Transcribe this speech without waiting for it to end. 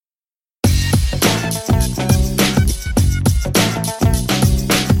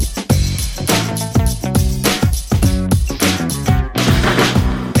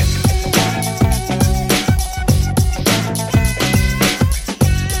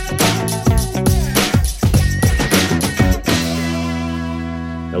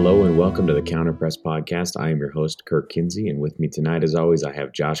welcome to the Counter Press Podcast. I am your host, Kirk Kinsey, and with me tonight, as always, I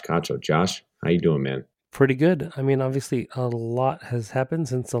have Josh Cacho. Josh, how you doing, man? Pretty good. I mean, obviously, a lot has happened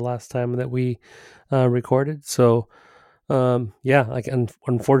since the last time that we recorded. So,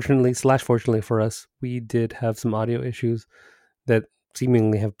 unfortunately/fortunately for us, we did have some audio issues that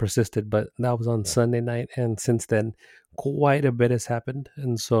seemingly have persisted, but that was on Sunday night, and since then, quite a bit has happened.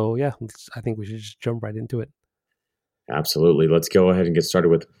 And so, I think we should just jump right into it. Absolutely. Let's go ahead and get started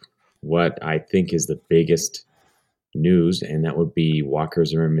with what I think is the biggest news, and that would be Walker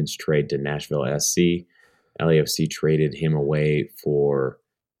Zimmerman's trade to Nashville SC. LAFC traded him away for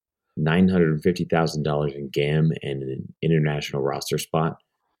 $950,000 in GAM and an international roster spot,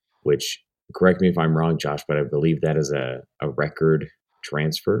 which, correct me if I'm wrong, Josh, but I believe that is a record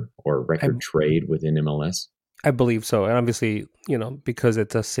transfer or a record trade within MLS. I believe so. And obviously, because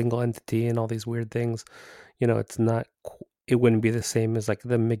it's a single entity and all these weird things, it wouldn't be the same as like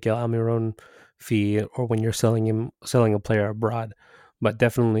the Miguel Almiron fee or when you're selling a player abroad. But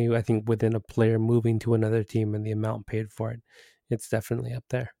definitely, I think within a player moving to another team and the amount paid for it, it's definitely up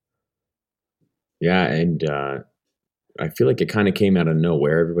there. Yeah, and I feel like it kind of came out of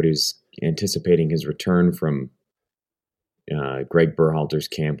nowhere. Everybody was anticipating his return from Greg Berhalter's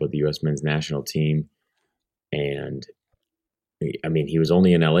camp with the U.S. men's national team. And I mean, he was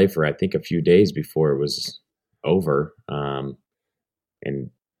only in LA for, I think, a few days before it was over.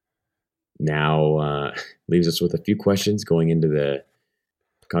 And now leaves us with a few questions going into the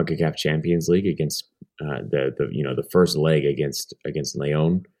CONCACAF Champions League against the first leg against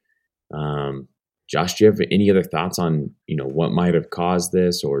Leon. Josh, do you have any other thoughts on what might have caused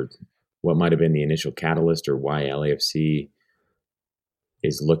this, or what might have been the initial catalyst, or why LAFC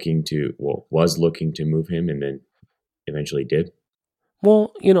was looking to move him and then eventually did?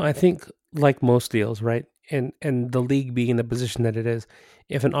 Well, I think like most deals, right? And the league being in the position that it is,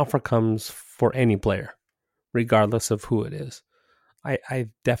 if an offer comes for any player, regardless of who it is, I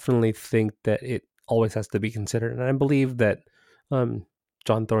definitely think that it always has to be considered. And I believe that John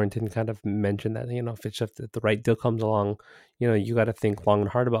Thornton kind of mentioned that, if it's just that the right deal comes along, you got to think long and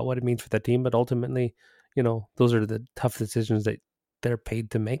hard about what it means for the team. But ultimately, those are the tough decisions that they're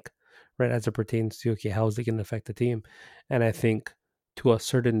paid to make, right? As it pertains to, okay, how is it going to affect the team? And I think to a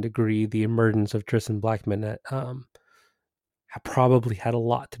certain degree, the emergence of Tristan Blackman probably had a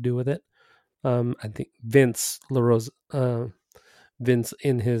lot to do with it. I think Vince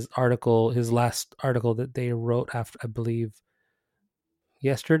in his last article that they wrote after, I believe,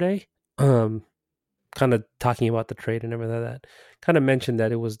 yesterday, kind of talking about the trade and everything like that, kind of mentioned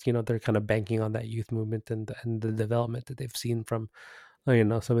that it was, they're kind of banking on that youth movement and the development that they've seen from,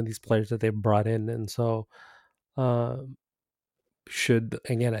 some of these players that they've brought in. And so, I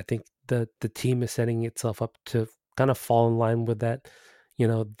think the team is setting itself up to kind of fall in line with that,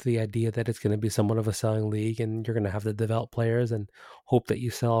 the idea that it's going to be somewhat of a selling league and you're going to have to develop players and hope that you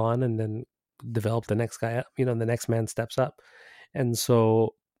sell on and then develop the next guy up, the next man steps up. And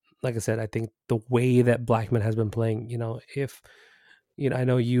so, like I said, I think the way that Blackman has been playing, if, I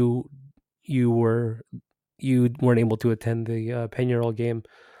know you weren't able to attend the Peñarol game,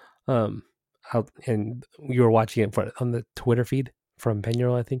 and you were watching it on the Twitter feed from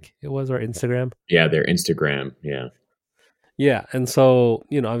Peñarol, I think it was, or Instagram. Yeah, their Instagram. Yeah. Yeah. And so,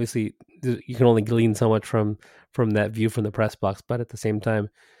 obviously you can only glean so much from that view from the press box. But at the same time,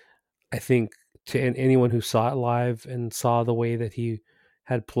 I think to anyone who saw it live and saw the way that he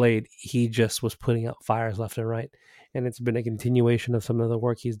had played, he just was putting out fires left and right. And it's been a continuation of some of the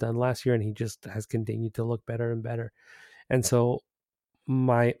work he's done last year, and he just has continued to look better and better. And so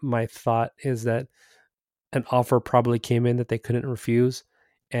my thought is that an offer probably came in that they couldn't refuse,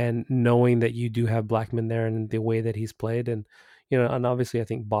 and knowing that you do have Blackman there and the way that he's played, and and obviously I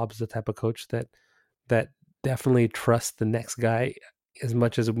think Bob's the type of coach that definitely trusts the next guy as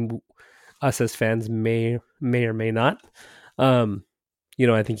much as us as fans may or may not. I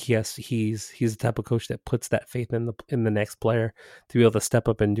think he's the type of coach that puts that faith in the next player to be able to step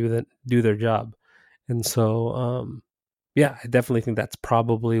up and do their job. And so I definitely think that's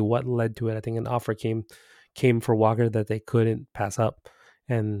probably what led to it. I think an offer came for Walker that they couldn't pass up,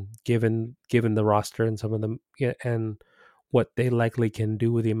 and given the roster and some of them and what they likely can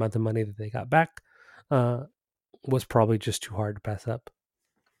do with the amount of money that they got back, was probably just too hard to pass up.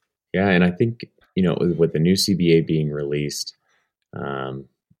 Yeah, and I think with the new CBA being released, and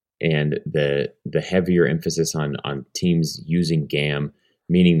the heavier emphasis on teams using GAM,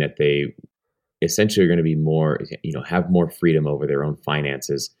 meaning that they essentially are going to be more, have more freedom over their own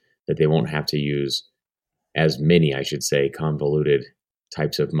finances, that they won't have to use as many, I should say, convoluted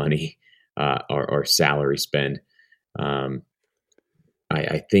types of money or salary spend. I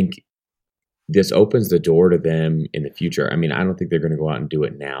think this opens the door to them in the future. I mean, I don't think they're going to go out and do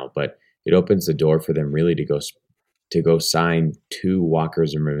it now, but it opens the door for them really to go sign two Walker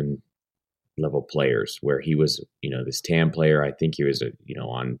Zimmerman level players, where he was, this TAM player. I think he was,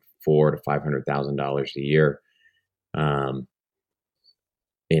 on $400,000 to $500,000 a year. And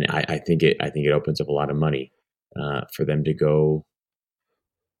I think it opens up a lot of money for them to go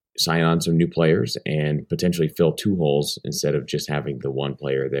sign on some new players and potentially fill two holes instead of just having the one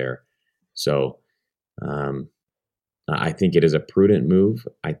player there. So I think it is a prudent move.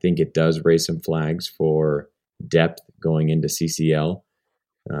 I think it does raise some flags for depth going into CCL.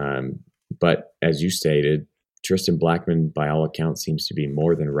 But as you stated, Tristan Blackman, by all accounts, seems to be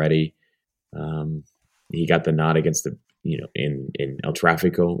more than ready. He got the nod against in El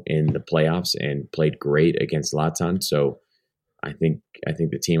Tráfico in the playoffs and played great against Latan. So I think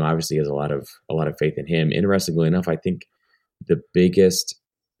the team obviously has a lot of faith in him. Interestingly enough, I think the biggest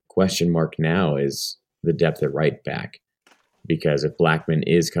question mark now is the depth at right back, because if Blackman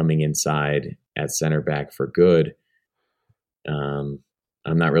is coming inside at center back for good,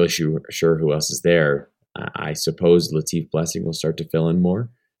 I'm not really sure who else is there. I suppose Latif Blessing will start to fill in more,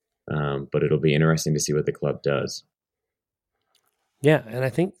 but it'll be interesting to see what the club does. Yeah, and I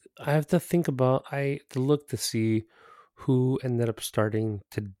think I have to look to see who ended up starting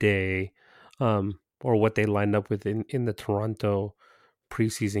today, or what they lined up with in the Toronto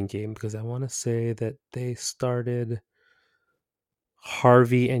preseason game, because I want to say that they started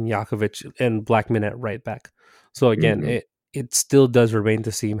Harvey and Yakovic and Blackman at right back. So again, Mm-hmm. it still does remain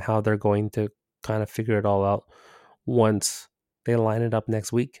to see how they're going to kind of figure it all out once they line it up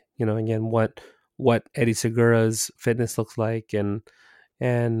next week. Again, what Eddie Segura's fitness looks like, and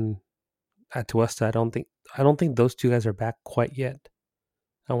at Tuesta, I don't think those two guys are back quite yet,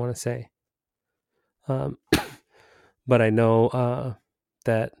 I want to say. But I know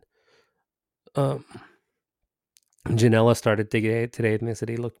that Janela started today, and they said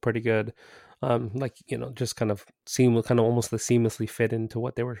he looked pretty good. Just kind of almost seamlessly fit into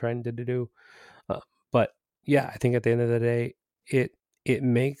what they were trying to do. But yeah, I think at the end of the day, it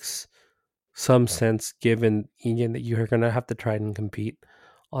makes some sense, given again that you're going to have to try and compete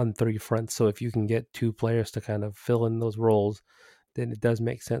on three fronts. So if you can get two players to kind of fill in those roles, then it does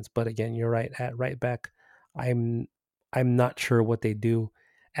make sense. But again, you're right, at right back, I'm not sure what they do,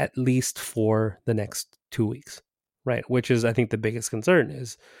 at least for the next 2 weeks, right? Which is, I think, the biggest concern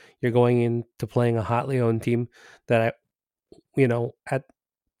is you're going into playing a hotly owned team that at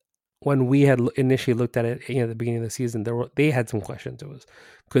when we had initially looked at it, at the beginning of the season, they had some questions. It was,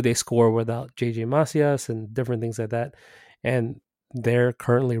 could they score without JJ Macias and different things like that, and they're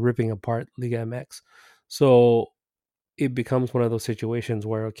currently ripping apart Liga MX. So it becomes one of those situations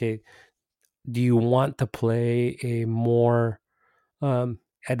where, okay, do you want to play a more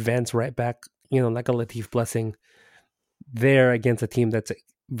advanced right back, like a Latif Blessing there against a team that's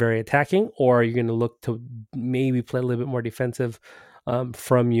very attacking, or are you going to look to maybe play a little bit more defensive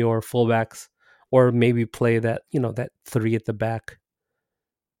from your fullbacks, or maybe play that that three at the back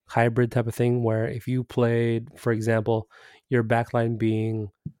hybrid type of thing, where if you played, for example, your backline being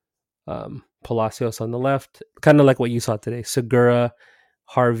Palacios on the left, kind of like what you saw today, Segura,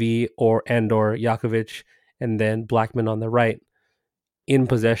 Harvey, or Yakovic, and then Blackman on the right. In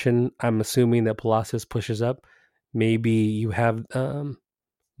possession, I'm assuming that Palacios pushes up. Maybe you have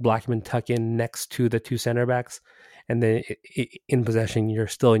Blackman tuck in next to the two center backs, and then in possession, you're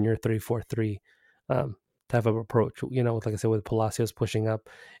still in your 3-4-3 type of approach. Like I said, with Palacios pushing up,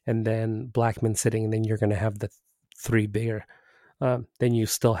 and then Blackman sitting, and then you're going to have the three bigger. Then you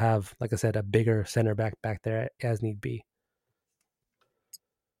still have, like I said, a bigger center back there as need be.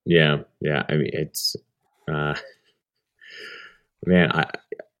 Yeah. I mean, it's man.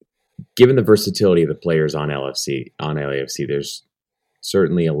 Given the versatility of the players on LAFC, there's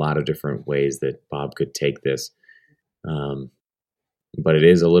certainly a lot of different ways that Bob could take this. But it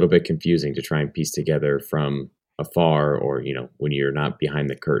is a little bit confusing to try and piece together from afar, or when you're not behind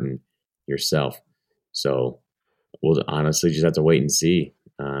the curtain yourself. So we'll honestly just have to wait and see.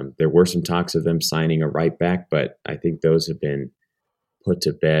 There were some talks of them signing a right back, but I think those have been put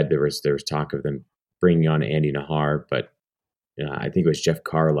to bed. There was talk of them bringing on Andy Nahar, but I think it was Jeff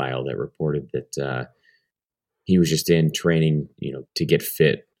Carlisle that reported that he was just in training, to get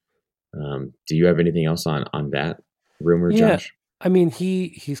fit. Do you have anything else on that rumor, Yeah, Josh? I mean,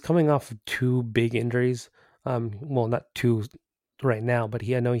 he's coming off of two big injuries. Well, not two right now, but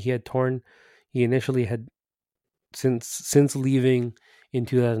I know he had torn. He initially had, since leaving in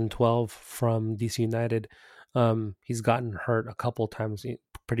 2012 from DC United, he's gotten hurt a couple times,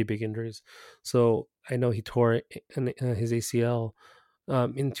 pretty big injuries. So I know he tore his ACL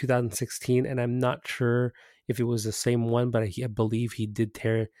in 2016, and I'm not sure if it was the same one, but I believe he did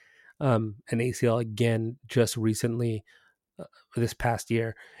tear an ACL again just recently, this past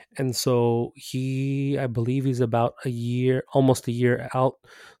year. And so I believe he's about almost a year out.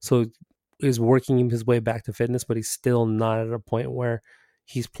 So is working his way back to fitness, but he's still not at a point where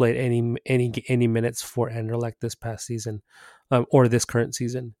he's played any minutes for Anderlecht this past season, or this current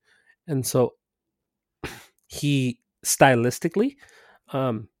season. And so he stylistically,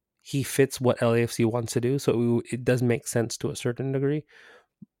 he fits what LAFC wants to do. So it does make sense to a certain degree.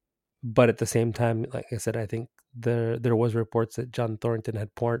 But at the same time, like I said, I think there was reports that John Thornton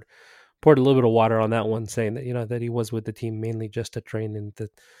had poured a little bit of water on that one, saying that that he was with the team mainly just to train and to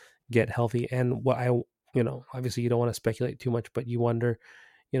get healthy. And obviously you don't want to speculate too much, but you wonder,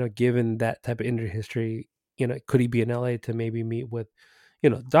 given that type of injury history, could he be in LA to maybe meet with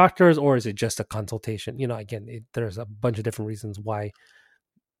doctors, or is it just a consultation? Again, there's a bunch of different reasons why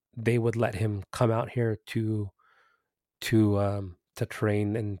they would let him come out here to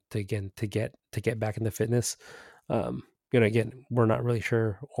train and to get back into fitness. Again, we're not really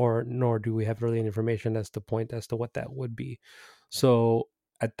sure, or nor do we have really any information as to what that would be. So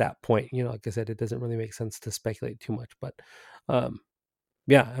at that point, like I said, it doesn't really make sense to speculate too much. But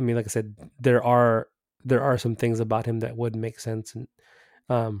yeah, I mean, like I said, there are some things about him that would make sense, and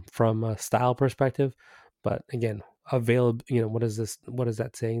from a style perspective. But again, available. What is this? What is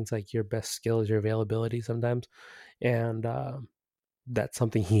that saying? It's like your best skill is your availability sometimes, and that's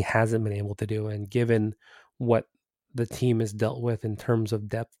something he hasn't been able to do. And given what the team has dealt with in terms of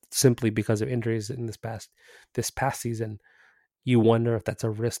depth, simply because of injuries in this past season, you wonder if that's a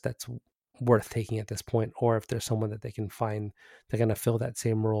risk that's worth taking at this point, or if there's someone that they can find to kind of fill that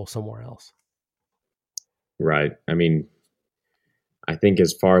same role somewhere else. Right. I mean, I think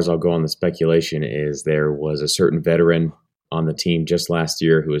as far as I'll go on the speculation is there was a certain veteran on the team just last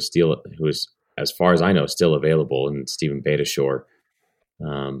year who was, as far as I know, still available, and Stephen Betashore.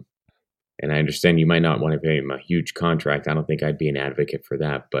 And I understand you might not want to pay him a huge contract. I don't think I'd be an advocate for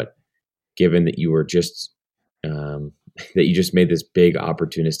that. But given that you were just that you just made this big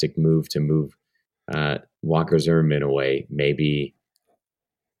opportunistic move to move Walker Zimmerman away, maybe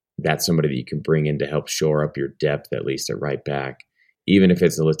that's somebody that you can bring in to help shore up your depth, at least at right back, even if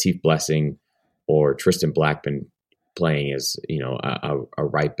it's a Latif Blessing or Tristan Blackman playing as a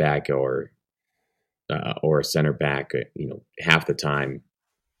right back or a center back, half the time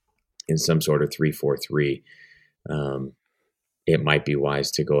in some sort of 3-4-3. It might be wise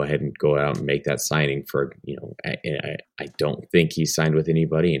to go ahead and go out and make that signing for, I don't think he's signed with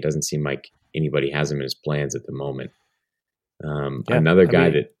anybody. It doesn't seem like anybody has him in his plans at the moment. Another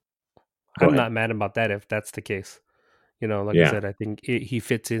guy that I'm not mad about that if that's the case. I said, I think he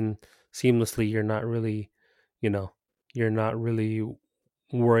fits in seamlessly. You're not really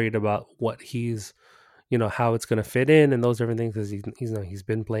worried about what he's, how it's going to fit in and those different things, because he's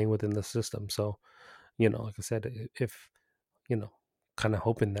been playing within the system. So, like I said, if kind of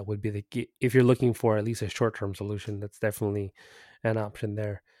hoping that would be if you're looking for at least a short-term solution, that's definitely an option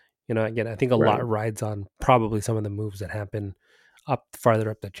there. Again, I think a lot rides on probably some of the moves that happen farther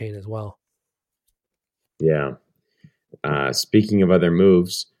up the chain as well. Yeah. Speaking of other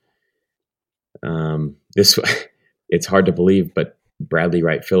moves, it's hard to believe, but Bradley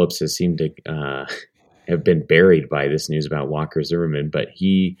Wright Phillips has seemed to have been buried by this news about Walker Zimmerman, but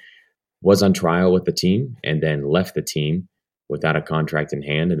he was on trial with the team and then left the team without a contract in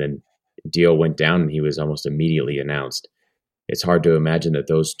hand, and then deal went down and he was almost immediately announced. It's hard to imagine that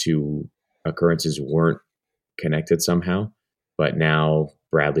those two occurrences weren't connected somehow, but now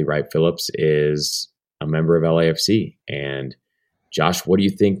Bradley Wright Phillips is a member of LAFC. And Josh, what do you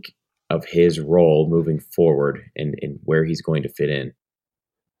think of his role moving forward and where he's going to fit in?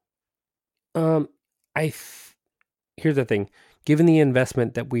 Here's the thing. Given the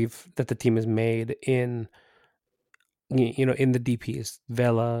investment that the team has made in in the DPs,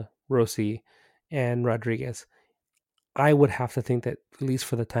 Vela, Rossi, and Rodriguez, I would have to think that, at least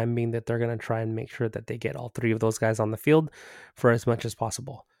for the time being, that they're going to try and make sure that they get all three of those guys on the field for as much as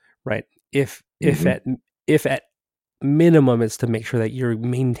possible, right? If at minimum it's to make sure that you're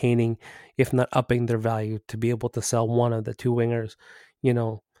maintaining, if not upping their value, to be able to sell one of the two wingers,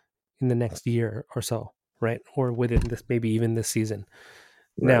 in the next year or so, right? Or within this, maybe even this season.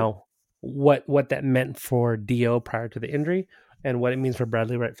 Right. Now, what that meant for Dio prior to the injury and what it means for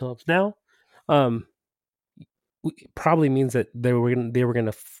Bradley Wright Phillips now, probably means that they were going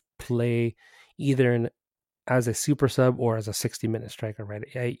to play either as a super sub or as a 60-minute striker, right?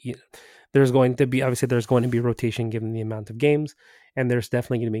 There's going to be rotation given the amount of games, and there's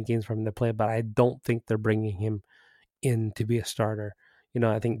definitely going to be games for him to play, but I don't think they're bringing him in to be a starter.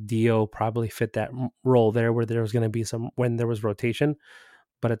 I think Dio probably fit that role there where there was going to be when there was rotation.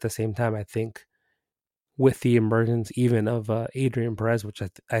 But at the same time, I think with the emergence even of Adrian Perez, which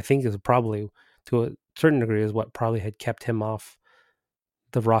I think is probably to a certain degree is what probably had kept him off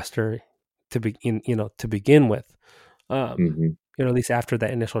the roster to begin with. Hmm. At least after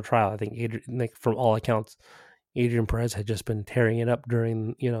that initial trial, I think from all accounts, Adrian Perez had just been tearing it up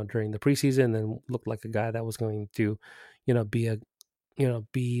during the preseason and looked like a guy that was going to,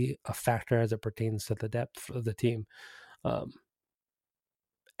 be a factor as it pertains to the depth of the team. Um,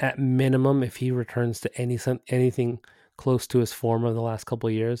 at minimum, if he returns to anything close to his form of the last couple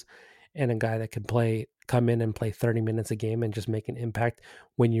of years, and a guy that can come in and play 30 minutes a game and just make an impact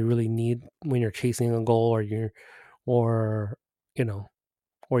when you really need, when you're chasing a goal or you know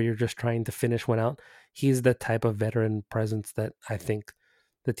or you're just trying to finish one out. He's the type of veteran presence that I think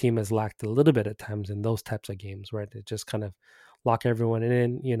the team has lacked a little bit at times in those types of games, right? It just kind of lock everyone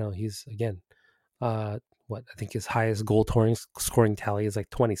in. He's again, what I think his highest goal scoring tally is like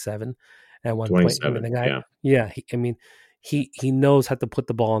 27 at one point. I mean, 27. the guy, Yeah. yeah, he knows how to put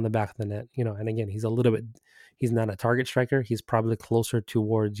the ball in the back of the net, and again, he's not a target striker. He's probably closer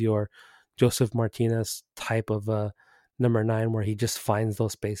towards your Joseph Martinez type of number 9, where he just finds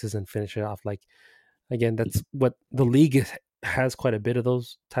those spaces and finish it off. Like, again, that's what the league has quite a bit of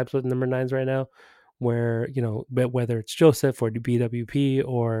those types of number 9s right now, where, whether it's Joseph or BWP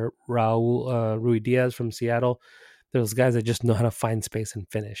or Raul Rui Diaz from Seattle, those guys that just know how to find space and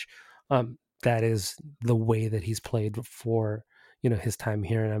finish. That is the way that he's played for, his time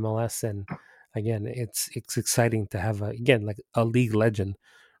here in MLS. And again, it's exciting to have like a league legend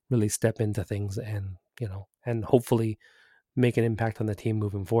really step into things and hopefully make an impact on the team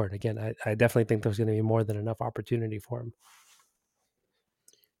moving forward. Again, I definitely think there's going to be more than enough opportunity for him.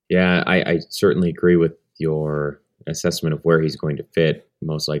 Yeah, I certainly agree with your assessment of where he's going to fit.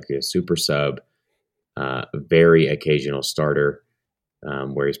 Most likely a super sub, a very occasional starter,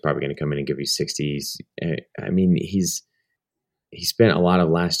 where he's probably going to come in and give you 60s. I mean, he spent a lot of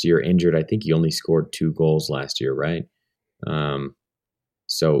last year injured. I think he only scored 2 goals last year, right?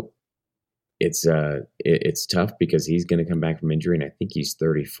 So it's tough because he's going to come back from injury, and I think he's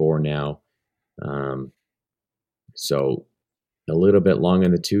 34 now. So a little bit long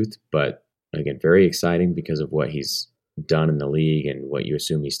in the tooth, but again, very exciting because of what he's done in the league and what you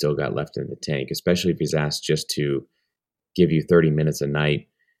assume he's still got left in the tank, especially if he's asked just to give you 30 minutes a night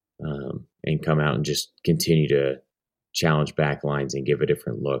and come out and just continue to challenge back lines and give a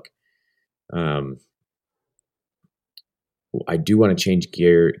different look. I do want to change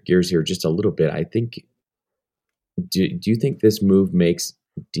gears here just a little bit. I think, do you think this move makes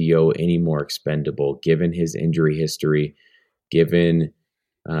Dio any more expendable given his injury history, given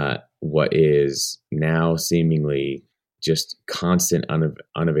what is now seemingly just constant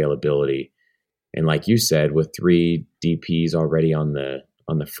unavailability? And like you said, with 3 DPs already on the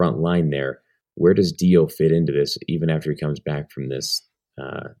front line there, where does Dio fit into this even after he comes back from this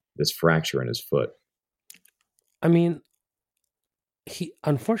fracture in his foot? I mean, he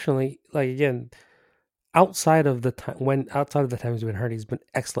unfortunately, like, again, outside of the times he's been hurt, he's been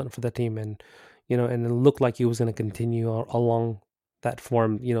excellent for the team, and it looked like he was going to continue along that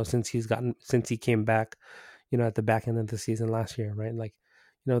form, since he came back, at the back end of the season last year, right? Like,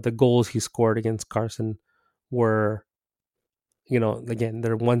 the goals he scored against Carson were, again,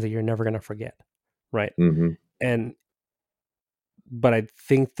 they're ones that you're never going to forget, right? Mm-hmm. And but I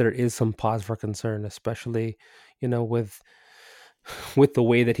think there is some pause for concern, especially, with the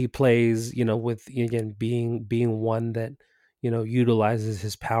way that he plays, with, again, being one that, utilizes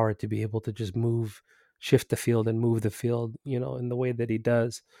his power to be able to just shift the field and move the field, in the way that he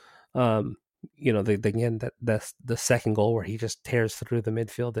does. Um, again, that's the second goal where he just tears through the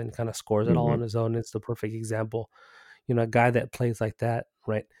midfield and kind of scores it all Mm-hmm. on his own. It's the perfect example. A guy that plays like that,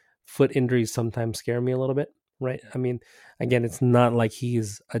 right? Foot injuries sometimes scare me a little bit, right? I mean, again, it's not like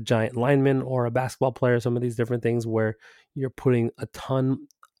he's a giant lineman or a basketball player, some of these different things where you're putting a ton,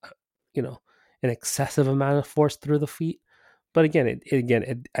 uh, you know, an excessive amount of force through the feet. But again,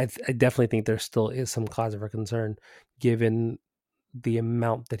 I definitely think there still is some cause for concern given the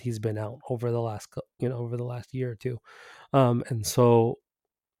amount that he's been out over over the last year or two. And so,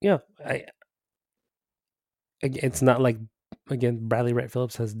 yeah, it's not like, again, Bradley Wright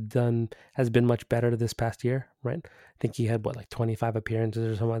Phillips has been much better this past year, right? I think he had like 25 appearances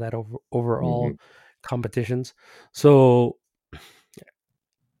or something like that Mm-hmm. overall competitions. So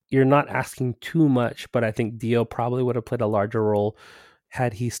you're not asking too much, but I think Dio probably would have played a larger role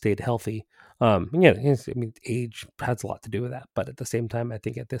had he stayed healthy. Yeah, I mean, age has a lot to do with that, but at the same time, I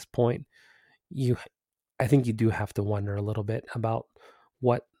think at this point, I think you do have to wonder a little bit about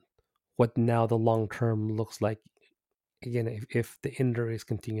what now the long term looks like. Again, if the injuries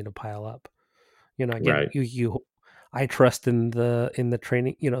continue to pile up, again, Right. I trust in the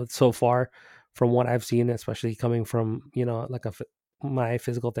training, so far from what I've seen, especially coming from, like my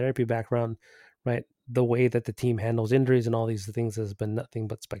physical therapy background, right? The way that the team handles injuries and all these things has been nothing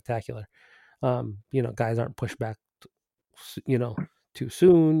but spectacular. Guys aren't pushed back, you know, too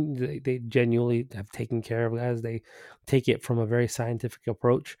soon. They genuinely have taken care of guys. They take it from a very scientific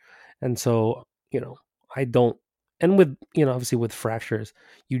approach. And so, I don't, and with, obviously with fractures,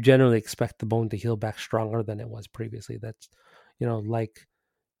 you generally expect the bone to heal back stronger than it was previously. That's, like,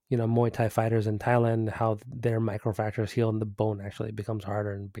 Muay Thai fighters in Thailand, how their microfractures heal and the bone actually becomes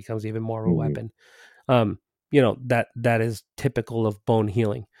harder and becomes even more of a Hmm. weapon. That is typical of bone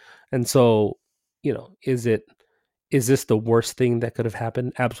healing. And so, is this the worst thing that could have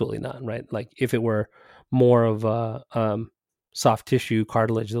happened? Absolutely not, right? Like if it were more of a soft tissue,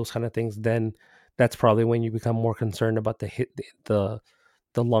 cartilage, those kind of things, then that's probably when you become more concerned about the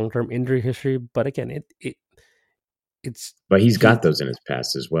the long term injury history. But again, it's But he's he got those in his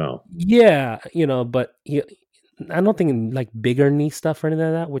past as well. yeah, but I don't think like bigger knee stuff or anything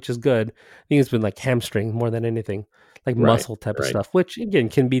like that, which is good. I think it's been like hamstring more than anything, like Right. muscle type of Right. stuff, which again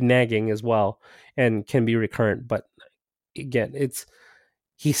can be nagging as well and can be recurrent. But again,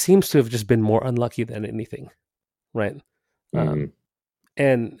 he seems to have just been more unlucky than anything, right? Um, Hmm.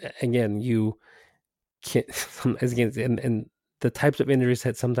 and again, you can't again, and the types of injuries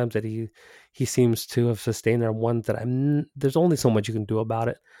that sometimes that he seems to have sustained are ones that there's only so much you can do about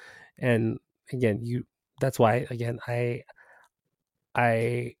it. And again, that's why again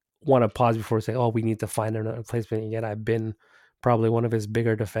I want to pause before saying, "Oh, we need to find another replacement." Again, I've been probably one of his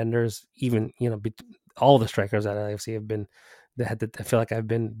bigger defenders. Even all the strikers at LAFC have been. I feel like I've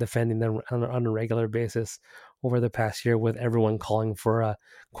been defending them on a regular basis over the past year, with everyone calling for a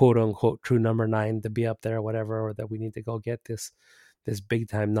quote unquote true number 9 to be up there or whatever, or that we need to go get this big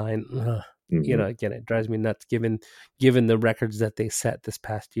time 9. Ugh. Hmm. Again, it drives me nuts given the records that they set this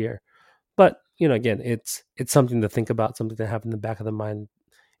past year. But again, it's something to think about, something to have in the back of the mind,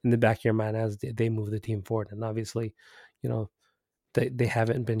 in the back of your mind as they move the team forward. And obviously, you know, they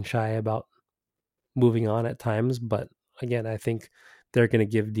haven't been shy about moving on at times. But again, I think they're going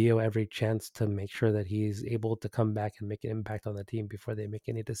to give Dio every chance to make sure that he's able to come back and make an impact on the team before they make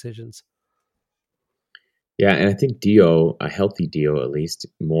any decisions. Yeah, and I think Dio, a healthy Dio at least,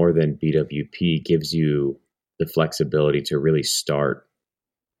 more than BWP, gives you the flexibility to really start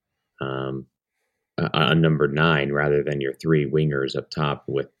um, a number 9 rather than your 3 wingers up top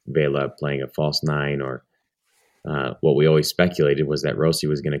with Vela playing a false 9. Or what we always speculated was that Rossi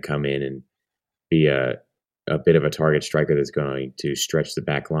was going to come in and be a bit of a target striker that's going to stretch the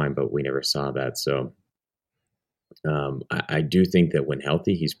back line, but we never saw that. So I do think that when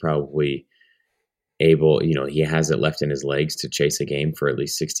healthy, he's probably able, he has it left in his legs to chase a game for at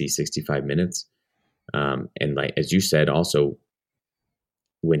least 60, 65 minutes. And like, as you said, also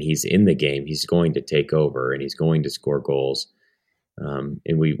when he's in the game, he's going to take over and he's going to score goals. And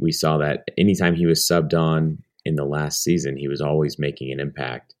we saw that anytime he was subbed on in the last season, he was always making an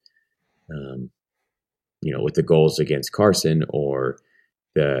impact. Um, with the goals against Carson or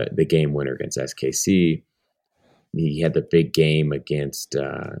the game winner against SKC. He had the big game against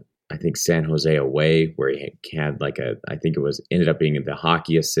I think San Jose away where he had like I think it was ended up being the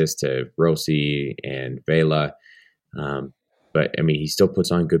hockey assist to Rossi and Vela. But I mean, he still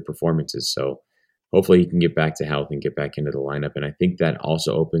puts on good performances. So hopefully he can get back to health and get back into the lineup. And I think that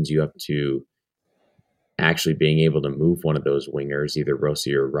also opens you up to actually being able to move one of those wingers, either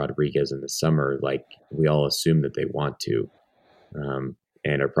Rossi or Rodriguez in the summer, like we all assume that they want to,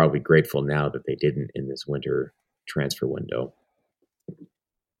 and are probably grateful now that they didn't in this winter transfer window.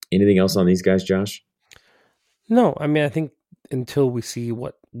 Anything else on these guys, Josh? No, I mean, I think until we see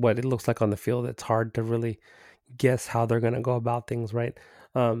what it looks like on the field, it's hard to really guess how they're going to go about things, right?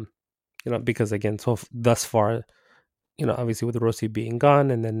 Um, because again, thus far, obviously with Rossi being gone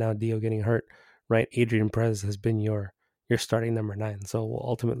and then now Dio getting hurt, right? Adrian Perez has been your starting number 9. So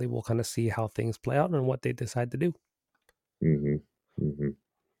ultimately we'll kind of see how things play out and what they decide to do. Mm-hmm. Mm-hmm.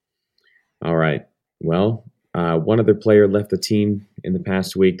 All right. Well, one other player left the team in the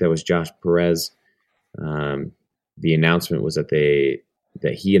past week. That was Josh Perez. Um, the announcement was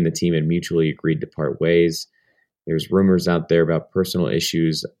that he and the team had mutually agreed to part ways. There's rumors out there about personal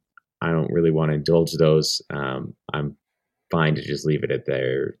issues. I don't really want to indulge those. I'm fine to just leave it at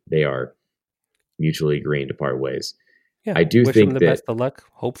there. They are mutually agreeing to part ways. Yeah, I do wish him think the that best of luck.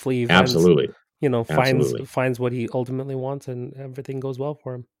 Hopefully he finds, absolutely, finds absolutely, finds what he ultimately wants and everything goes well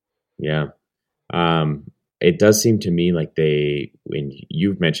for him. yeah. Um, it does seem to me like when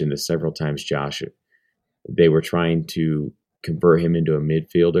you've mentioned this several times, Josh, they were trying to convert him into a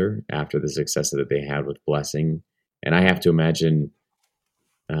midfielder after the success that they had with Blessing. And I have to imagine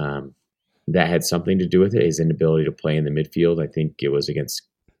that had something to do with it, his inability to play in the midfield. I think it was against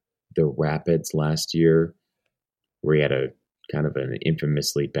the Rapids last year where he had a kind of an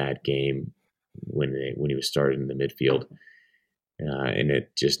infamously bad game when he was started in the midfield. And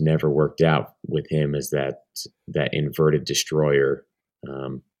it just never worked out with him as that inverted destroyer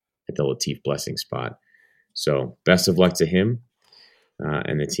at the Latif Blessing spot. So best of luck to him,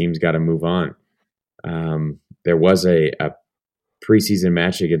 and the team's got to move on. There was a preseason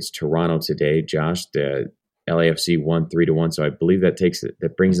match against Toronto today, Josh. The LAFC won 3-1, so I believe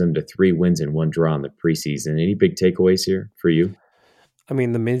that brings them to 3 wins and 1 draw in the preseason. Any big takeaways here for you? I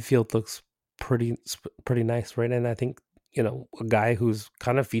mean, the midfield looks pretty nice, right? And I think a guy who's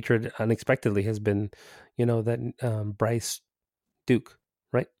kind of featured unexpectedly has been, that Bryce Duke,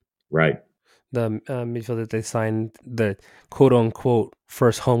 right? Right. The midfielder that they signed, the quote unquote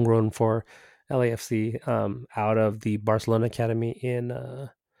first homegrown for LAFC, out of the Barcelona academy in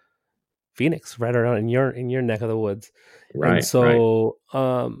Phoenix, right around in your neck of the woods. And Right. so,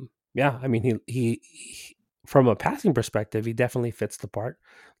 yeah, I mean, he from a passing perspective, he definitely fits the part.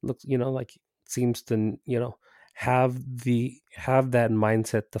 Looks, like seems to, have that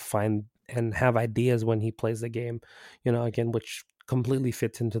mindset to find and have ideas when he plays the game, again, which completely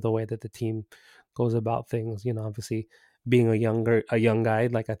fits into the way that the team goes about things. Obviously being a young guy,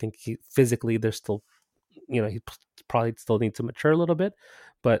 like I think physically there's still, he probably still needs to mature a little bit,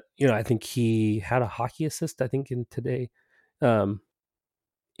 but I think he had a hockey assist, I think um,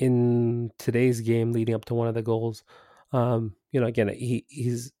 in today's game leading up to one of the goals. Again,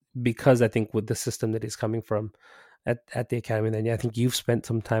 he's because I think with the system that he's coming from at the academy, then I think you've spent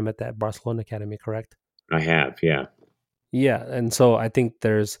some time at that Barcelona academy, correct? I have, yeah. Yeah, and so I think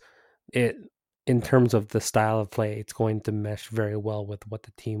there's it in terms of the style of play, it's going to mesh very well with what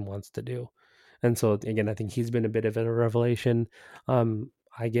the team wants to do. And so again, I think he's been a bit of a revelation.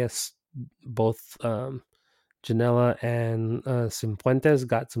 I guess both Janela and Cifuentes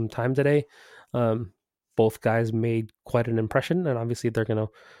got some time today. Both guys made quite an impression, and obviously they're going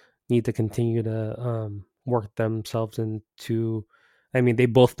to need to continue to work themselves into. I mean,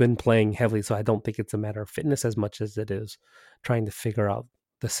 they've both been playing heavily, so I don't think it's a matter of fitness as much as it is trying to figure out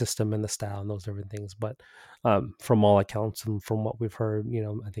the system and the style and those different things. But from all accounts and from what we've heard,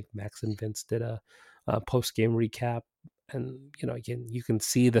 I think Max and Vince did a post game recap, and again, you can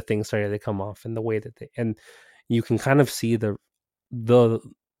see the things starting to come off and the way that and you can kind of see the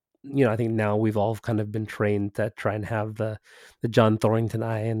I think now we've all kind of been trained to try and have the John Thorrington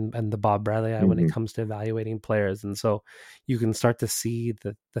eye and the Bob Bradley eye when it comes to evaluating players. And so you can start to see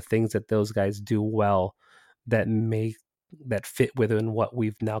the things that those guys do well that fit within what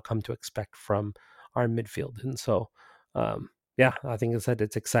we've now come to expect from our midfield. And so, yeah, I think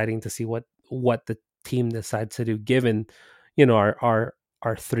it's exciting to see what the team decides to do, given, our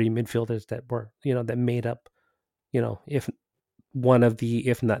 3 midfielders that were, that made up, if one of the,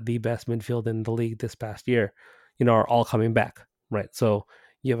 if not the best midfield in the league this past year, are all coming back, right? So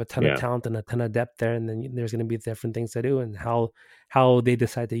you have a ton of talent and a ton of depth there, and then there's going to be different things to do, and how they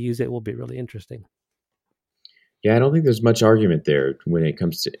decide to use it will be really interesting. Yeah, I don't think there's much argument there when it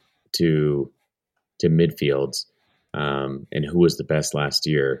comes to midfields and who was the best last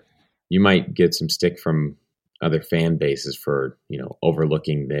year. You might get some stick from other fan bases for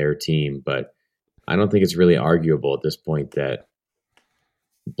overlooking their team, but I don't think it's really arguable at this point that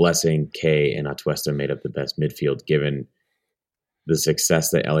Blessing, Kay, and Atuesta made up the best midfield given the success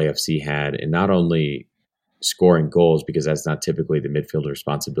that LAFC had, and not only scoring goals, because that's not typically the midfielder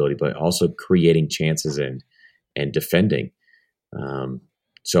responsibility, but also creating chances and defending.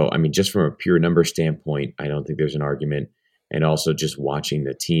 So, I mean, just from a pure number standpoint, I don't think there's an argument. And also just watching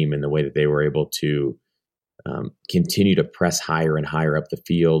the team and the way that they were able to continue to press higher and higher up the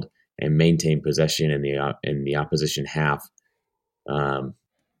field and maintain possession in the opposition half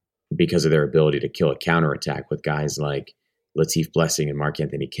because of their ability to kill a counterattack with guys like Latif Blessing and Mark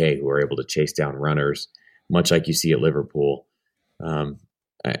Anthony Kay, who are able to chase down runners, much like you see at Liverpool. I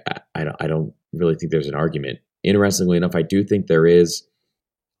don't really think there's an argument. Interestingly enough, I do think there is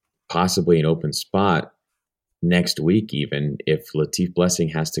possibly an open spot next week, even if Latif Blessing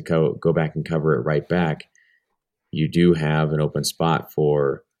has to go back and cover it right back. You do have an open spot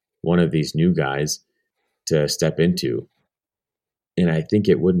for one of these new guys to step into. And I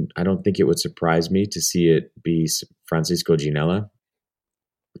don't think it would surprise me to see it be Francisco Ginella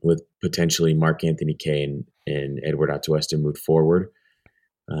with potentially Mark Anthony Kay and Edward Atuesta move forward.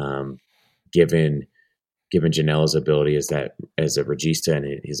 Given given Janela's ability as a regista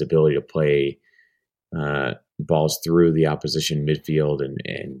and his ability to play balls through the opposition midfield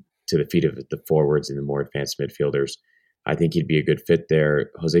and to the feet of the forwards and the more advanced midfielders. I think he'd be a good fit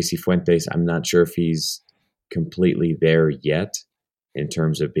there. Jose Cifuentes, I'm not sure if he's completely there yet in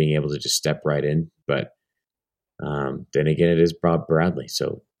terms of being able to just step right in, but then again, it is Bob Bradley,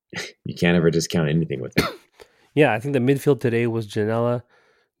 so you can't ever discount anything with him. Yeah, I think the midfield today was Janela,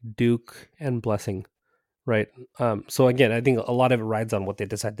 Duke, and Blessing, right? So again, I think a lot of it rides on what they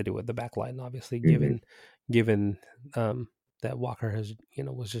decide to do with the back line, obviously, given that Walker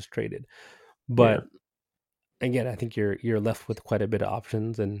was just traded. But again, I think you're left with quite a bit of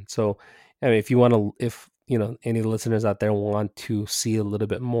options. And so, I mean, if any listeners out there want to see a little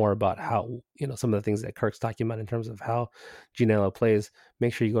bit more about how, some of the things that Kirk's talking about in terms of how Ginella plays,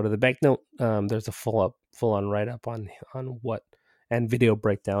 make sure you go to the bank note. There's a full on write up on what and video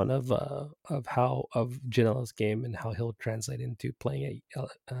breakdown of Ginella's game and how he'll translate into playing at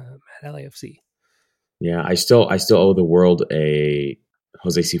LAFC. Yeah, I still owe the world a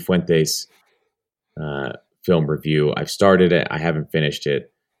Jose Cifuentes film review. I've started it. I haven't finished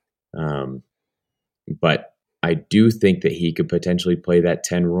it. But I do think that he could potentially play that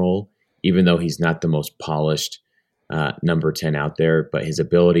 10 role, even though he's not the most polished number 10 out there. But his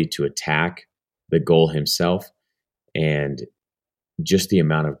ability to attack the goal himself and just the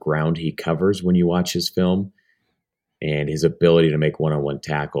amount of ground he covers when you watch his film and his ability to make one-on-one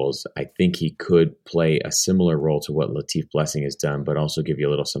tackles, I think he could play a similar role to what Latif Blessing has done, but also give you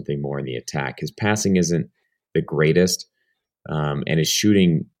a little something more in the attack. His passing isn't the greatest, and his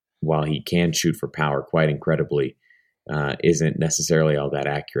shooting, while he can shoot for power quite incredibly, isn't necessarily all that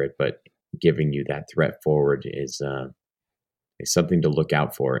accurate, but giving you that threat forward is something to look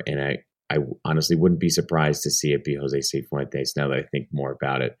out for. And I honestly wouldn't be surprised to see it be Jose Cifuentes now that I think more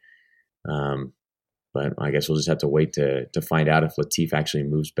about it. But I guess we'll just have to wait to find out if Latif actually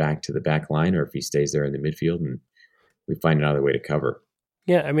moves back to the back line or if he stays there in the midfield and we find another way to cover.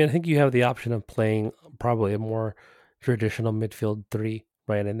 Yeah, I mean, I think you have the option of playing probably a more traditional midfield three,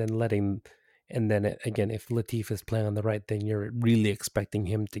 right? And then again, if Latif is playing on the right, then you're really expecting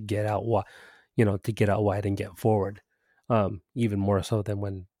him to get out wide and get forward, even more so than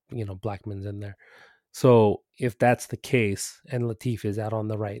when Blackman's in there. So if that's the case, and Latif is out on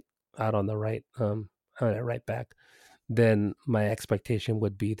the right, right back, then my expectation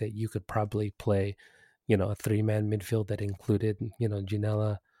would be that you could probably play, a 3-man midfield that included,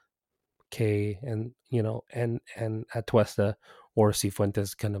 Ginella, K, and Atuesta or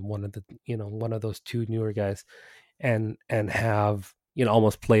Cifuentes, kind of one of those two newer guys, and have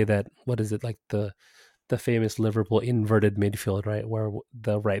almost play that, what is it, like the famous Liverpool inverted midfield, right, where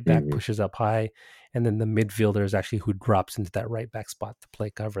the right back pushes up high, and then the midfielder is actually who drops into that right back spot to play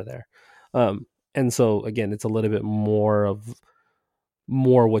cover there. And so again, it's a little bit more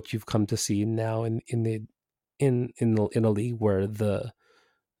what you've come to see now in a league where the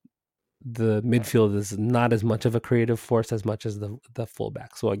midfield is not as much of a creative force as much as the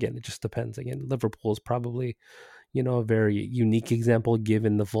fullback. So again, it just depends. Again, Liverpool is probably a very unique example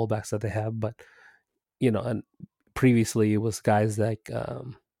given the fullbacks that they have, but and previously it was guys like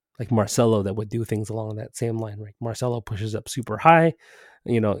Marcelo that would do things along that same line, right? Marcelo pushes up super high,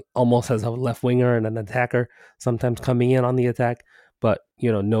 almost as a left winger and an attacker, sometimes coming in on the attack. But,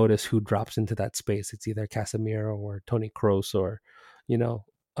 notice who drops into that space. It's either Casemiro or Toni Kroos or,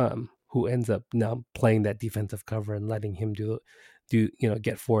 who ends up now playing that defensive cover and letting him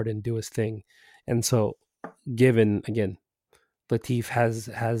get forward and do his thing. And so given, again, Latif has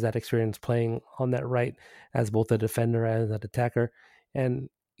that experience playing on that right as both a defender and an attacker, and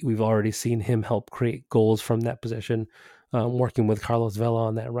we've already seen him help create goals from that position, working with Carlos Vela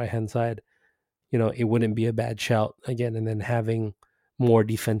on that right hand side. It wouldn't be a bad shout again, and then having more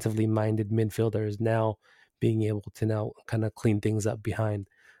defensively minded midfielders now being able to now kind of clean things up behind,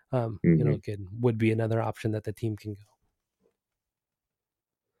 again, would be another option that the team can go.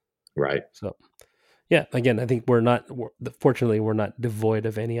 Right. So. Yeah, again, I think fortunately, we're not devoid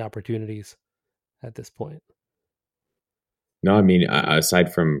of any opportunities at this point. No, I mean,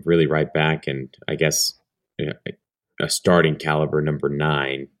 aside from really right back and I guess a starting caliber number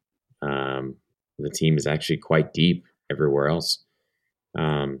 9, the team is actually quite deep everywhere else.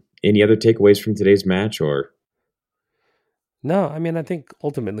 Any other takeaways from today's match or? No, I mean, I think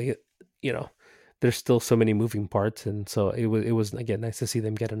ultimately, there's still so many moving parts, and so it was again nice to see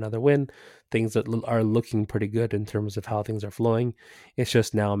them get another win. Things that are looking pretty good in terms of how things are flowing. It's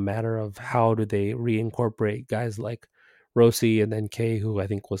just now a matter of how do they reincorporate guys like Rossi and then Kay, who I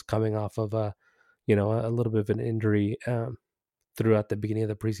think was coming off of a little bit of an injury throughout the beginning of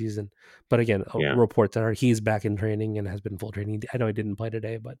the preseason. But again, Yeah. reports are he's back in training and has been full training. I know he didn't play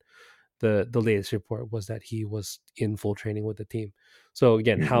today, but the latest report was that he was in full training with the team. So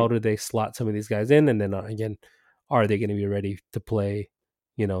again, how do they slot some of these guys in? And then again, are they going to be ready to play,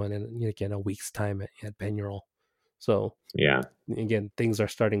 and then again, a week's time at Peñarol? So Yeah. again, things are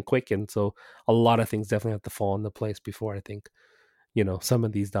starting quick. And so a lot of things definitely have to fall into place before I think, some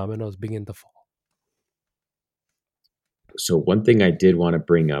of these dominoes begin to fall. So one thing I did want to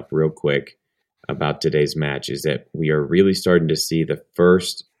bring up real quick about today's match is that we are really starting to see the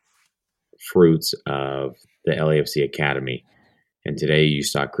first fruits of the LAFC Academy. And today you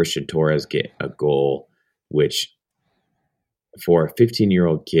saw Christian Torres get a goal, which for a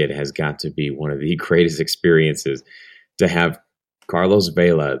 15-year-old kid has got to be one of the greatest experiences to have Carlos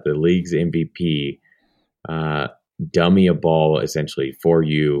Vela, the league's MVP, dummy a ball essentially for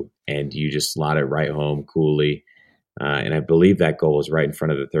you, and you just slot it right home coolly. And I believe that goal was right in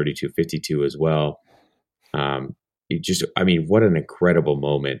front of the 32-52 as well. What an incredible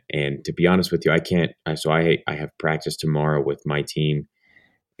moment. And to be honest with you, I have practice tomorrow with my team,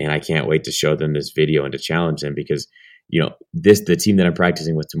 and I can't wait to show them this video and to challenge them because, the team that I'm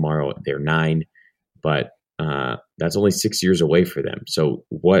practicing with tomorrow, they're 9, but that's only 6 years away for them. So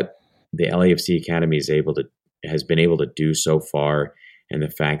what the LAFC Academy has been able to do so far, and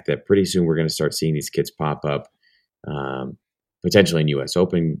the fact that pretty soon we're going to start seeing these kids pop up, potentially in U.S.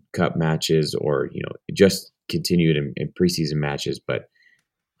 Open Cup matches or, just continued in preseason matches. But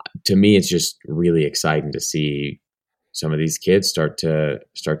to me, it's just really exciting to see some of these kids start to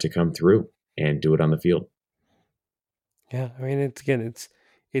come through and do it on the field. Yeah, I mean,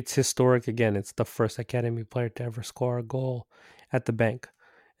 it's historic. Again, it's the first academy player to ever score a goal at the bank,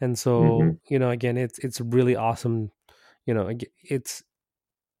 and so again, it's really awesome. It's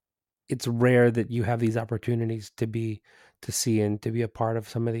rare that you have these opportunities to see and to be a part of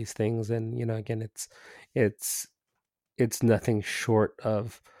some of these things, and again, it's nothing short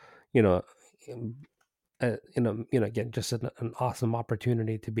of, again, just an awesome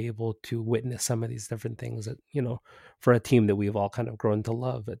opportunity to be able to witness some of these different things that, for a team that we've all kind of grown to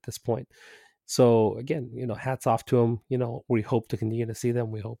love at this point. So again, hats off to them. We hope to continue to see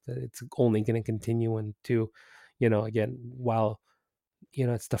them. We hope that it's only going to continue and to, again, while,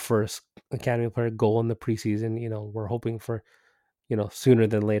 it's the first academy player goal in the preseason, we're hoping for, sooner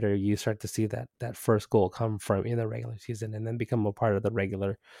than later, you start to see that first goal come from in the regular season and then become a part of the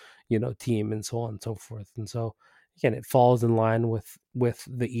regular, team and so on and so forth. And so again, it falls in line with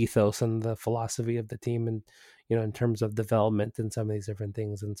the ethos and the philosophy of the team, and in terms of development and some of these different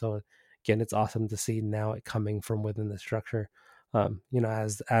things. And so again, it's awesome to see now it coming from within the structure,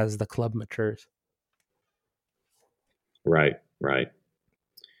 as the club matures. Right.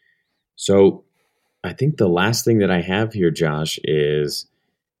 So I think the last thing that I have here, Josh, is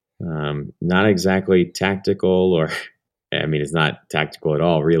not exactly tactical, or it's not tactical at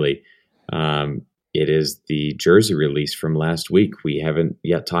all, really. It is the jersey release from last week. We haven't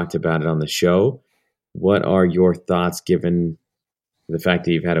yet talked about it on the show. What are your thoughts given the fact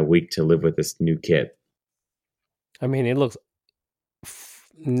that you've had a week to live with this new kit? I mean, it looks,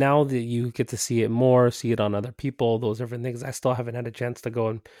 now that you get to see it more, see it on other people, those different things. I still haven't had a chance to go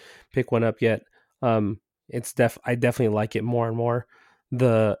and pick one up yet. I definitely like it more and more.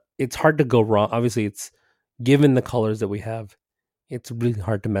 It's hard to go wrong. Obviously, it's given the colors that we have, it's really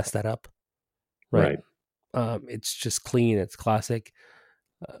hard to mess that up. Right. It's just clean. It's classic.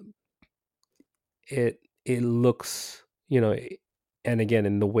 It looks, and again,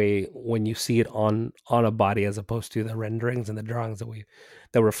 in the way when you see it on a body as opposed to the renderings and the drawings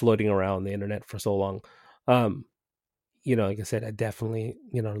that were floating around the internet for so long. Like I said, I definitely,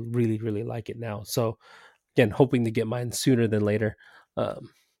 really, really like it now. So again, hoping to get mine sooner than later.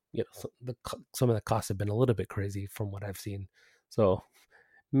 Some of the costs have been a little bit crazy from what I've seen. So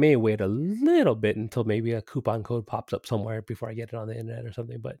may wait a little bit until maybe a coupon code pops up somewhere before I get it on the internet or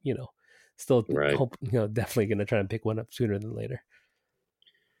something. But, still hope, definitely going to try and pick one up sooner than later.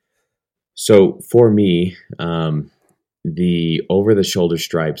 So for me, the over-the-shoulder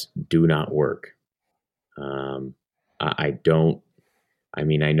stripes do not work. I don't. I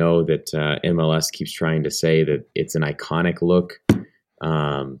know that MLS keeps trying to say that it's an iconic look,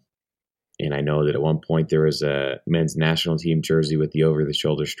 and I know that at one point there was a men's national team jersey with the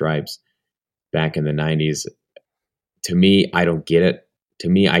over-the-shoulder stripes back in the 90s. To me, I don't get it. To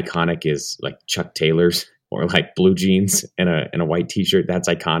me, iconic is like Chuck Taylor's or like blue jeans and a white T-shirt. That's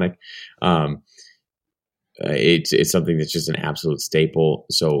iconic. It's something that's just an absolute staple.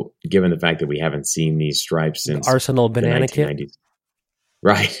 So, given the fact that we haven't seen these stripes since the Arsenal banana kit,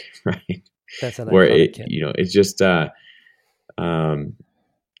 right, that's an where iconic kit. it's just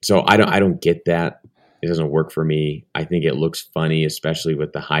So I don't get that. It doesn't work for me. I think it looks funny, especially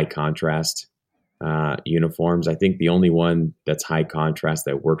with the high contrast uniforms. I think the only one that's high contrast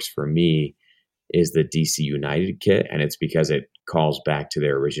that works for me is the DC United kit, and it's because it calls back to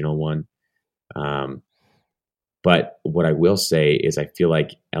their original one. Um, but what I will say is I feel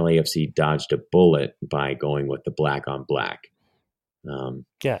like LAFC dodged a bullet by going with the black on black,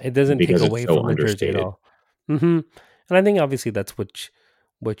 Yeah, it doesn't take because it's away so from the jersey at understated. all. And I think obviously that's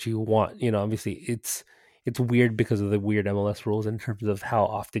what you want. Obviously it's weird because of the weird MLS rules in terms of how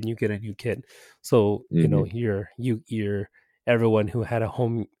often you get a new kit. So Hmm. you're everyone who had a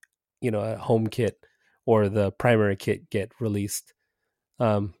home kit or the primary kit get released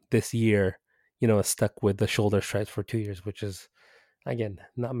this year, is stuck with the shoulder stripes for 2 years, which is again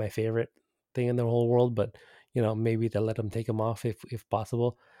not my favorite thing in the whole world, but maybe to let them take them off if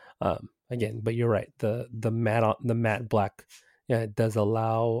possible. Again, but you're right. The matte black, yeah, it does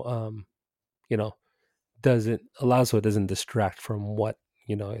allow you know doesn't allow so it doesn't distract from what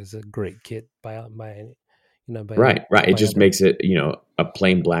is a great kit Right, right. It by just others. makes it, a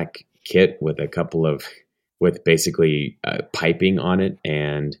plain black kit with a couple of with basically piping on it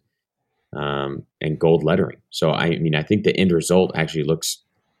and gold lettering. So I mean, I think the end result actually looks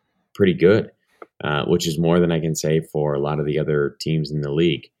pretty good, which is more than I can say for a lot of the other teams in the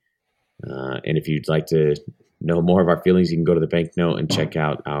league. And if you'd like to know more of our feelings, you can go to the bank note and check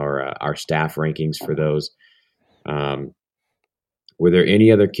out our staff rankings for those. Um, were there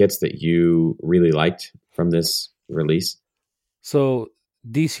any other kits that you really liked from this release? So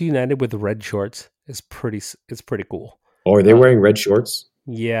DC United with red shorts is pretty cool. Or are they Uh, wearing red shorts?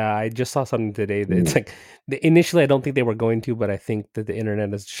 Yeah, I just saw something today that it's Mm. like initially I don't think they were going to, but I think that the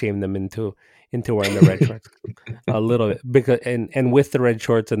internet has shamed them into wearing the red shorts a little bit because and with the red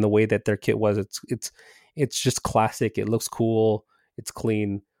shorts and the way that their kit was, it's just classic. It looks cool. It's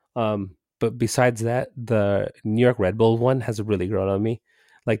clean. But besides that, the New York Red Bull one has really grown on me.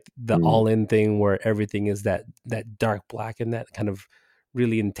 Like the Mm. all in thing where everything is that dark black and that kind of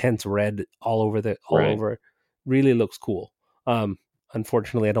really intense red all Right. over really looks cool. Um,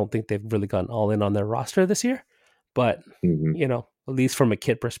 Unfortunately, I don't think they've really gone all in on their roster this year, but Hmm. at least from a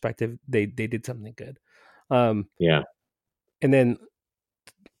kit perspective, they did something good. Um, Yeah. and then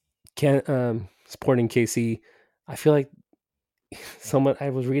can Sporting KC, I feel like someone I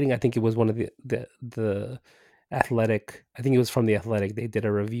was reading, I think it was one of the athletic, I think it was from the athletic. They did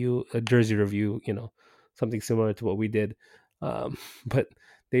a jersey review, something similar to what we did. But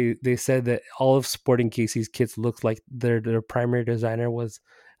they said that all of Sporting KC's kits looked like their primary designer was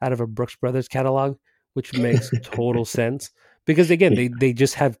out of a Brooks Brothers catalog, which makes total sense because again, Yeah. they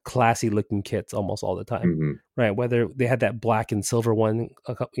just have classy looking kits almost all the time, Hmm. right? Whether they had that black and silver one,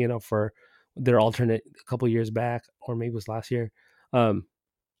 for their alternate a couple years back, or maybe it was last year. Um,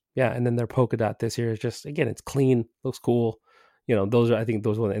 yeah, and then their polka dot this year is just again, it's clean, looks cool. Those are I think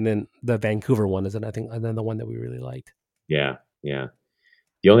those one, and then the Vancouver one is, and then the one that we really liked. Yeah. Yeah.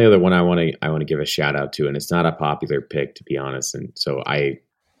 The only other one I want to give a shout out to, and it's not a popular pick to be honest, and so I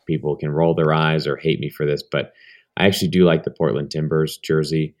people can roll their eyes or hate me for this, but I actually do like the Portland Timbers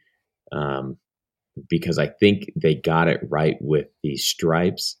jersey, um, because I think they got it right with the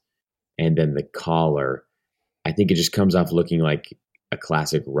stripes and then the collar. I think it just comes off looking like a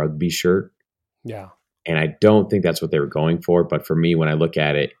classic rugby shirt, Yeah, and I don't think that's what they were going for. But for me, when I look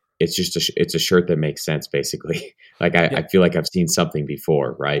at it, it's just it's a shirt that makes sense, basically. Like yeah, I feel like I've seen something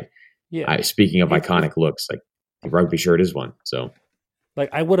before, right? yeah. I speaking of If iconic looks, like the rugby shirt is one. So like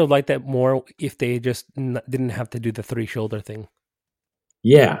I would have liked that more if they just didn't have to do the three shoulder thing.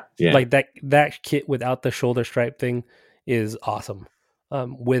 yeah, yeah, Like that kit without the shoulder stripe thing is awesome.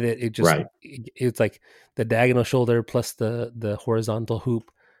 With it, right, it's like the diagonal shoulder plus the horizontal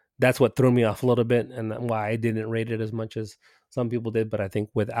hoop. That's what threw me off a little bit, and why I didn't rate it as much as some people did. But I think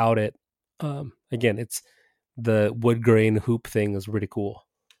without it, again, it's the wood grain hoop thing is really cool.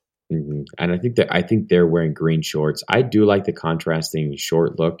 and I think they're wearing green shorts. I do like the contrasting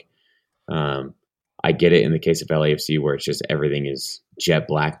short look. Um, I get it in the case of LAFC where it's just everything is jet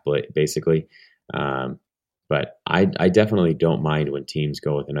black, basically. Um, but I definitely don't mind when teams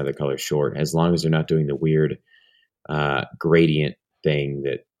go with another color short, as long as they're not doing the weird gradient thing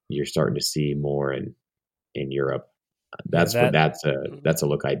that you're starting to see more in Europe. Yeah, That's a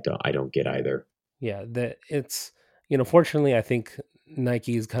look I don't get either. yeah, that it's fortunately, I think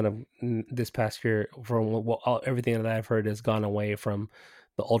Nike's kind of this past year from everything that I've heard has gone away from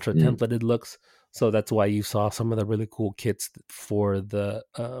the ultra Mm, templated looks. So that's why you saw some of the really cool kits for the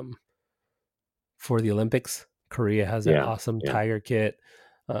Olympics. Korea has that yeah, awesome yeah, tiger kit,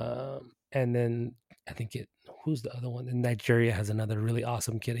 and then I think who's the other one? And Nigeria has another really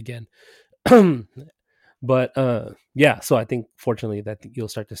awesome kid again. But yeah, so I think fortunately that you'll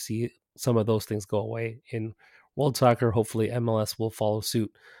start to see some of those things go away in world soccer. Hopefully MLS will follow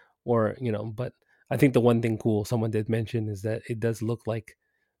suit, or but I think the one thing cool someone did mention is that it does look like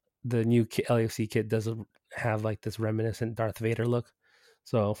the new LAFC kit does have like this reminiscent Darth Vader look.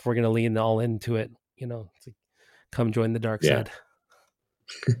 So if we're gonna lean all into it, it's like, come join the dark side.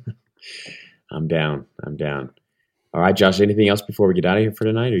 I'm down. All right, Josh, anything else before we get out of here for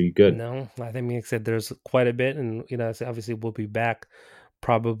tonight? Are you good? No, I think, like I said, there's quite a bit. And, obviously we'll be back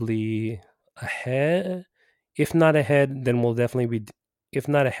probably ahead. If not ahead, then we'll definitely be, if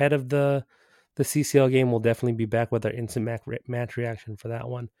not ahead of the CCL game, we'll definitely be back with our instant match reaction for that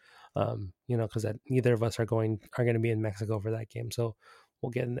one. Because neither of us are going to be in Mexico for that game. So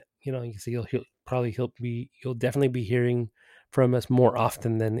we'll get, you can see you'll definitely be hearing from us more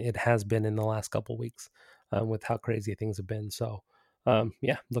often than it has been in the last couple of weeks. With how crazy things have been. So,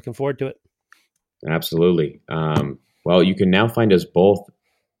 yeah, looking forward to it. Absolutely. Well, you can now find us both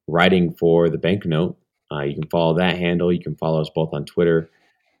writing for the Banknote. You can follow that handle. You can follow us both on Twitter.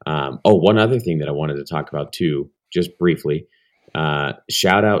 One other thing that I wanted to talk about too, just briefly.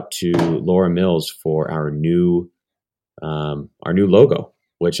 Shout out to Laura Mills for our new logo,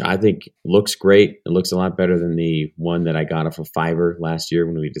 which I think looks great. It looks a lot better than the one that I got off of Fiverr last year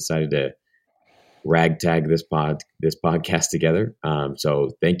when we decided to ragtag this podcast together. So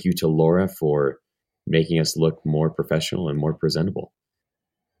thank you to Laura for making us look more professional and more presentable.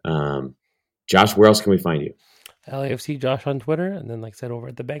 Josh, where else can we find you? LAFC Josh on Twitter, and then, like I said, over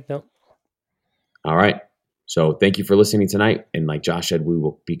at the Banknote. All right. So thank you for listening tonight. And like Josh said, we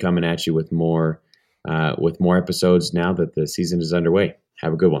will be coming at you with more episodes now that the season is underway.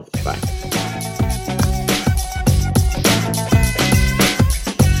 Have a good one. Bye.